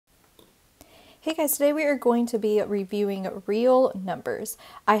Hey guys, today we are going to be reviewing real numbers.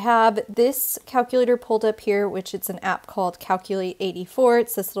 I have this calculator pulled up here, which it's an app called Calculate 84.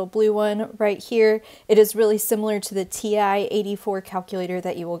 It's this little blue one right here. It is really similar to the TI 84 calculator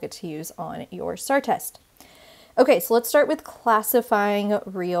that you will get to use on your STAAR test. Okay, so let's start with classifying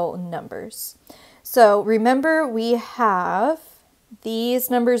real numbers. So remember we have these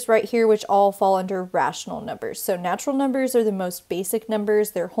numbers right here, which all fall under rational numbers. So natural numbers are the most basic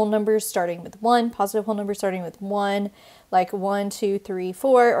numbers. They're whole numbers starting with 1, positive whole numbers starting with 1, like 1, 2, 3,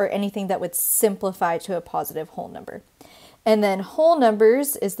 4, or anything that would simplify to a positive whole number. And then whole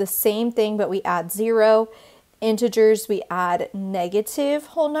numbers is the same thing, but we add 0. Integers, we add negative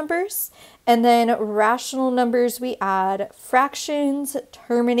whole numbers. And then rational numbers, we add fractions,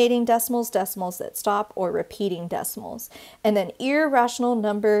 terminating decimals, decimals that stop, or repeating decimals. And then irrational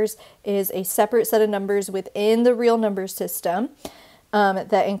numbers is a separate set of numbers within the real number system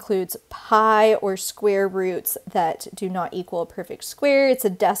that includes pi or square roots that do not equal a perfect square. It's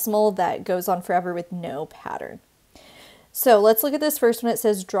a decimal that goes on forever with no pattern. So let's look at this first one. It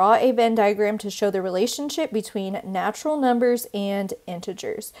says draw a Venn diagram to show the relationship between natural numbers and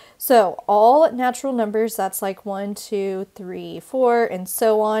integers. So all natural numbers, that's like 1, 2, 3, 4, and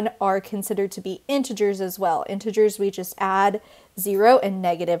so on, are considered to be integers as well. Integers, we just add 0 and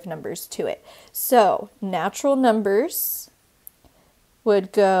negative numbers to it. So natural numbers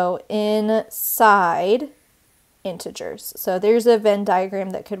would go inside integers. So there's a Venn diagram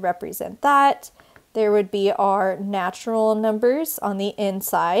that could represent that. There would be our natural numbers on the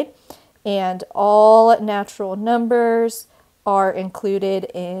inside, and all natural numbers are included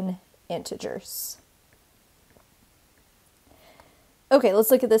in integers. Okay,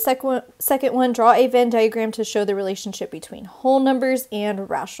 let's look at the second one. Draw a Venn diagram to show the relationship between whole numbers and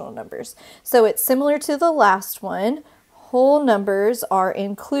rational numbers. So it's similar to the last one. Whole numbers are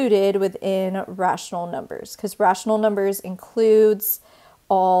included within rational numbers because rational numbers includes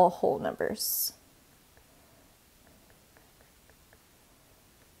all whole numbers.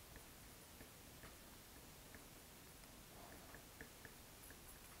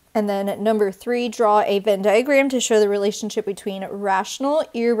 And then number 3, draw a Venn diagram to show the relationship between rational,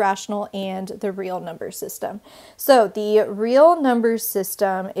 irrational, and the real number system. So the real number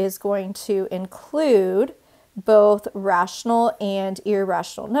system is going to include both rational and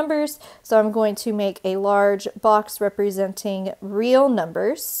irrational numbers. So I'm going to make a large box representing real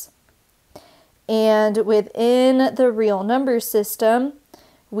numbers. And within the real number system,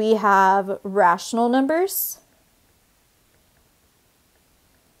 we have rational numbers,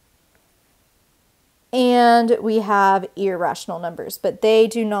 and we have irrational numbers, but they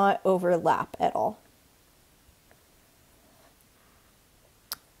do not overlap at all.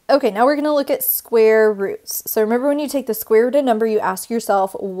 Okay, now we're going to look at square roots. So remember, when you take the square root of a number, you ask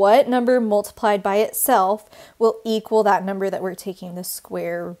yourself what number multiplied by itself will equal that number that we're taking the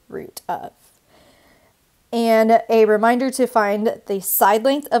square root of. And a reminder to find the side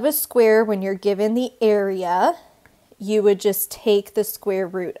length of a square when you're given the area, you would just take the square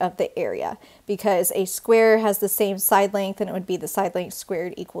root of the area because a square has the same side length and it would be the side length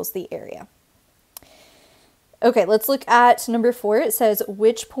squared equals the area. Okay, let's look at number 4. It says,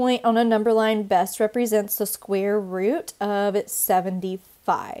 which point on a number line best represents the square root of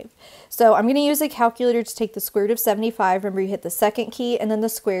 75? So I'm going to use a calculator to take the square root of 75. Remember, you hit the second key and then the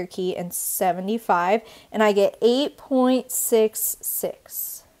square key and 75, and I get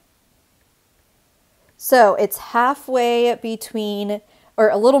 8.66. So it's halfway between, or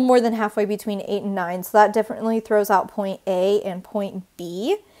a little more than halfway between 8 and 9. So that definitely throws out point A and point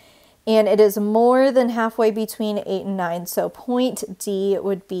B. And it is more than halfway between 8 and 9. So point D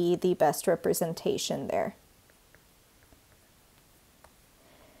would be the best representation there.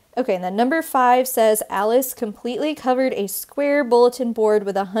 Okay, and then number 5 says Alice completely covered a square bulletin board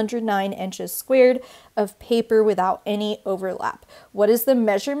with 109 inches squared of paper without any overlap. What is the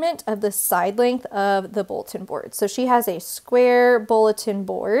measurement of the side length of the bulletin board? So she has a square bulletin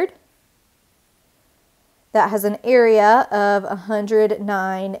board that has an area of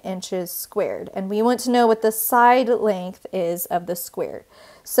 109 inches squared. And we want to know what the side length is of the square.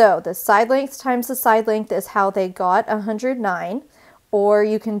 So the side length times the side length is how they got 109. Or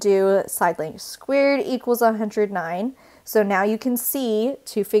you can do side length squared equals 109. So now you can see,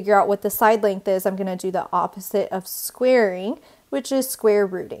 to figure out what the side length is, I'm going to do the opposite of squaring, which is square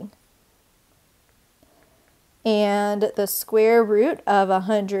rooting. And the square root of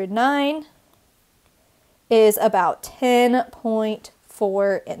 109 is about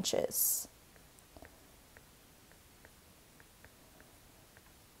 10.4 inches.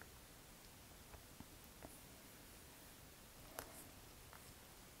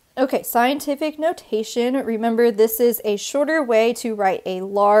 Okay, scientific notation. Remember, this is a shorter way to write a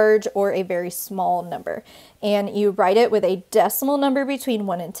large or a very small number. And you write it with a decimal number between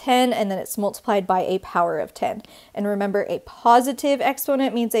 1 and 10, and then it's multiplied by a power of 10. And remember, a positive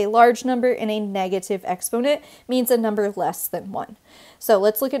exponent means a large number, and a negative exponent means a number less than 1. So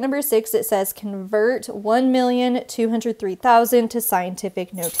let's look at number 6. It says convert 1,203,000 to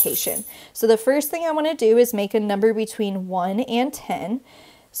scientific notation. So the first thing I want to do is make a number between 1 and 10.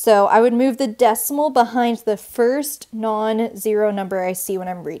 So I would move the decimal behind the first non-zero number I see when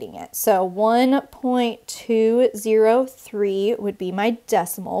I'm reading it. So 1.203 would be my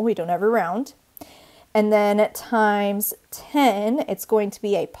decimal. We don't ever round. And then times 10, it's going to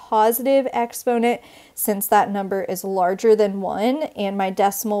be a positive exponent since that number is larger than 1. And my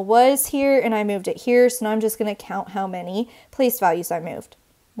decimal was here and I moved it here. So now I'm just going to count how many place values I moved.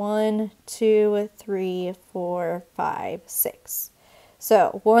 1, 2, 3, 4, 5, 6.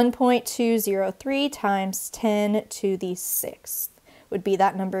 So 1.203 times 10 to the 6th would be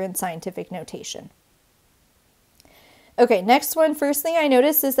that number in scientific notation. Okay, next one. First thing I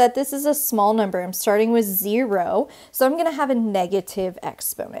notice is that this is a small number. I'm starting with 0, so I'm going to have a negative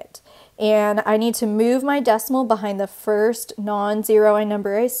exponent. And I need to move my decimal behind the first non-zero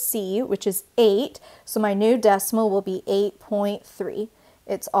number I see, which is 8. So my new decimal will be 8.3.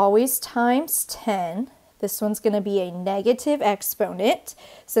 It's always times 10. This one's going to be a negative exponent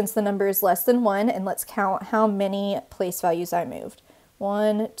since the number is less than 1. And let's count how many place values I moved.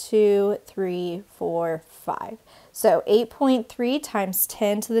 1, 2, 3, 4, 5. So 8.3 times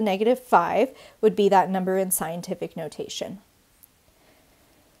 10 to the negative 5 would be that number in scientific notation.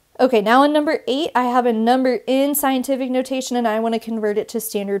 Okay, now in number 8, I have a number in scientific notation and I want to convert it to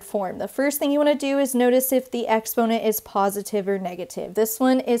standard form. The first thing you want to do is notice if the exponent is positive or negative. This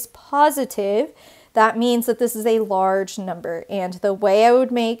one is positive. That means that this is a large number, and the way I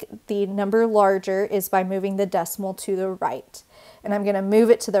would make the number larger is by moving the decimal to the right. And I'm going to move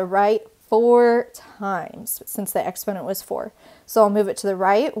it to the right 4 times since the exponent was 4. So I'll move it to the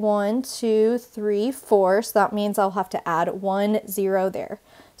right 1, 2, 3, 4. So that means I'll have to add 1 0 there.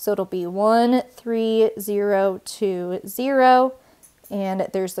 So it'll be 1, 3, 0, 2, 0. And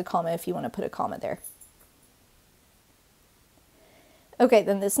there's the comma if you want to put a comma there. Okay,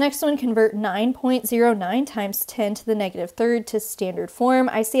 then this next one, convert 9.09 times 10 to the negative third to standard form.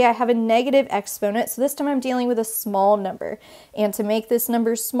 I see I have a negative exponent, so this time I'm dealing with a small number. And to make this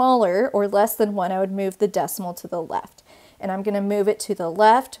number smaller or less than 1, I would move the decimal to the left. And I'm going to move it to the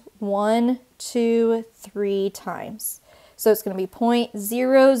left 1, 2, 3 times. So it's going to be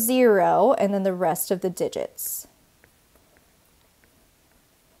 0.00 and then the rest of the digits.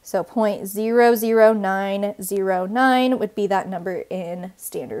 So 0.00909 would be that number in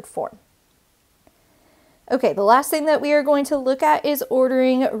standard form. Okay, the last thing that we are going to look at is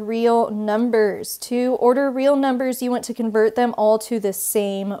ordering real numbers. To order real numbers, you want to convert them all to the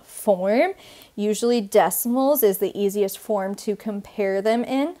same form. Usually decimals is the easiest form to compare them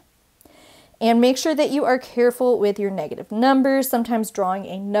in. And make sure that you are careful with your negative numbers. Sometimes drawing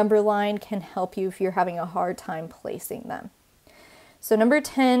a number line can help you if you're having a hard time placing them. So number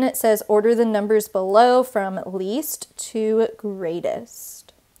 10 says order the numbers below from least to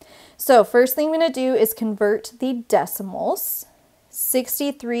greatest. So first thing I'm going to do is convert the decimals.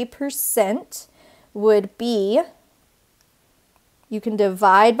 63% would be, you can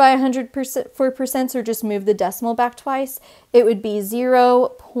divide by 100% for percents or just move the decimal back twice. It would be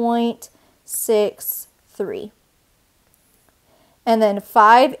 0.63. And then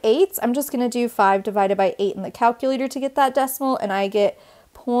 5/8, I'm just going to do 5 divided by 8 in the calculator to get that decimal, and I get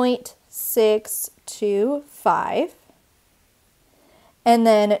 0.625. And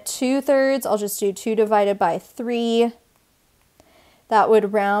then 2/3, I'll just do 2 divided by 3. That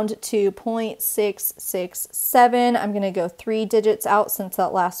would round to 0.667. I'm going to go 3 digits out since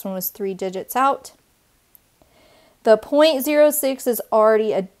that last one was 3 digits out. The 0.06 is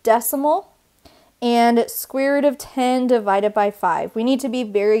already a decimal. And square root of 10 divided by 5. We need to be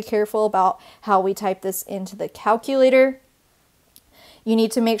very careful about how we type this into the calculator. You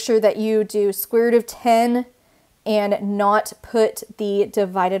need to make sure that you do square root of 10 and not put the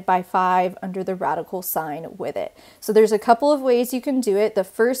divided by 5 under the radical sign with it. So there's a couple of ways you can do it. The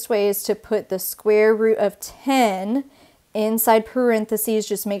first way is to put the square root of 10 inside parentheses.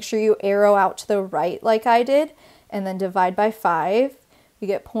 Just make sure you arrow out to the right like I did, and then divide by 5. We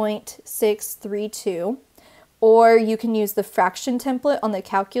get 0.632, or you can use the fraction template on the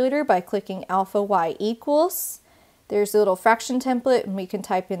calculator by clicking alpha y equals. There's a little fraction template, and we can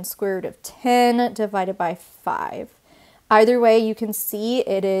type in square root of 10 divided by 5. Either way, you can see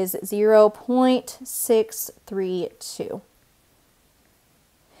it is 0.632.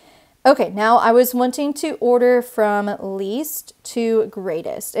 Okay, now I was wanting to order from least to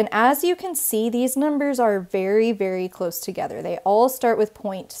greatest. And as you can see, these numbers are very, very close together. They all start with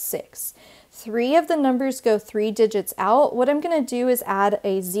 0.6. 3 of the numbers go 3 digits out. What I'm going to do is add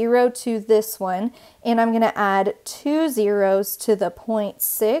a 0 to this one, and I'm going to add 2 zeros to the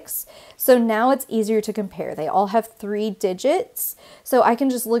 0.6. So now it's easier to compare. They all have 3 digits, so I can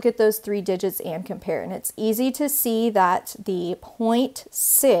just look at those 3 digits and compare. And it's easy to see that the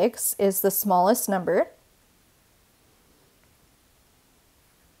 0.6 is the smallest number.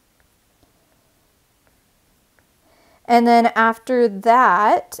 And then after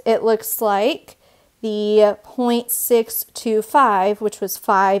that, it looks like the 0.625, which was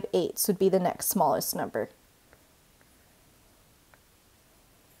 5/8, would be the next smallest number.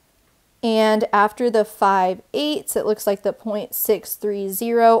 And after the 5/8, it looks like the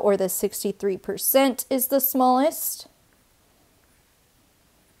 0.630, or the 63%, is the smallest.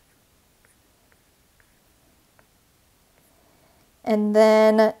 And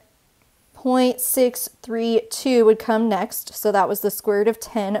then 0.632 would come next, so that was the square root of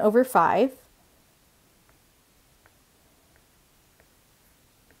 10 over 5.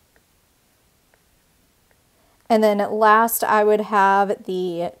 And then last I would have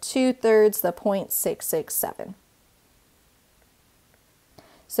the 2/3, the 0.667.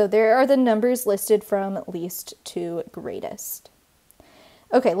 So there are the numbers listed from least to greatest.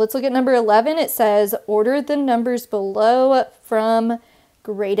 Okay, let's look at number 11. It says, order the numbers below from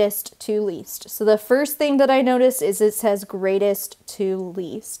greatest to least. So the first thing that I notice is it says greatest to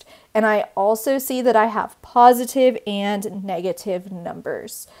least. And I also see that I have positive and negative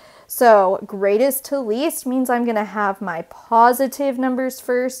numbers. So greatest to least means I'm going to have my positive numbers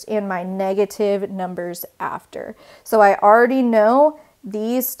first and my negative numbers after. So I already know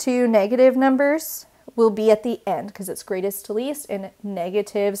these two negative numbers will be at the end because it's greatest to least, and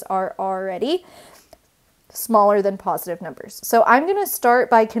negatives are already smaller than positive numbers. So I'm going to start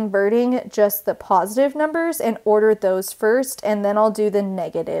by converting just the positive numbers and order those first, and then I'll do the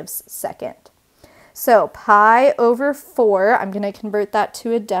negatives second. So pi over 4, I'm going to convert that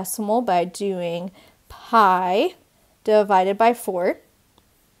to a decimal by doing pi divided by 4.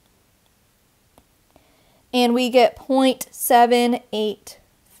 And we get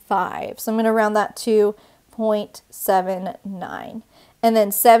 0.785. So I'm going to round that to 0.79. And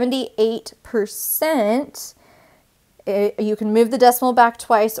then 78%, you can move the decimal back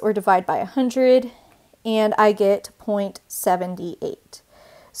twice or divide by 100, and I get 0.78.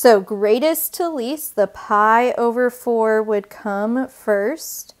 So greatest to least, the pi over 4 would come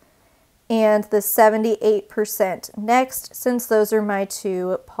first, and the 78% next, since those are my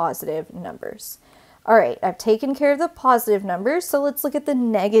two positive numbers. All right, I've taken care of the positive numbers, so let's look at the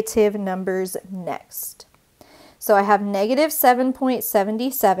negative numbers next. So I have negative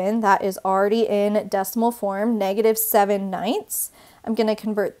 7.77, that is already in decimal form, negative 7/9. I'm going to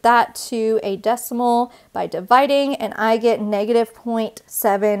convert that to a decimal by dividing, and I get negative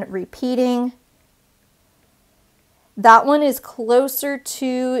 0.7 repeating. That one is closer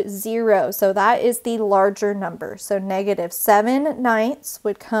to 0, so that is the larger number. So negative 7/9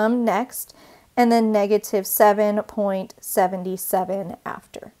 would come next, and then negative 7.77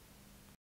 after.